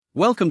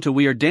Welcome to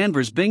We Are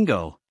Danvers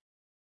BINGO.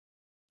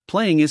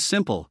 Playing is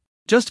simple.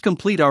 Just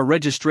complete our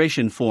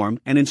registration form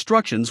and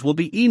instructions will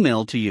be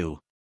emailed to you.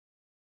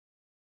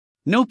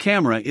 No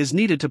camera is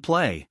needed to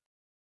play.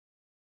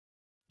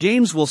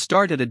 Games will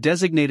start at a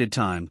designated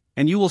time,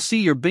 and you will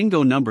see your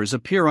bingo numbers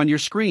appear on your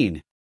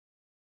screen.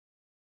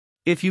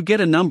 If you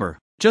get a number,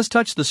 just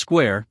touch the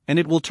square and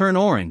it will turn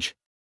orange.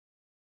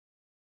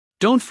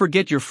 Don't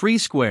forget your free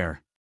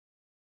square.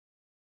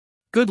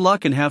 Good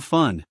luck and have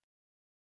fun.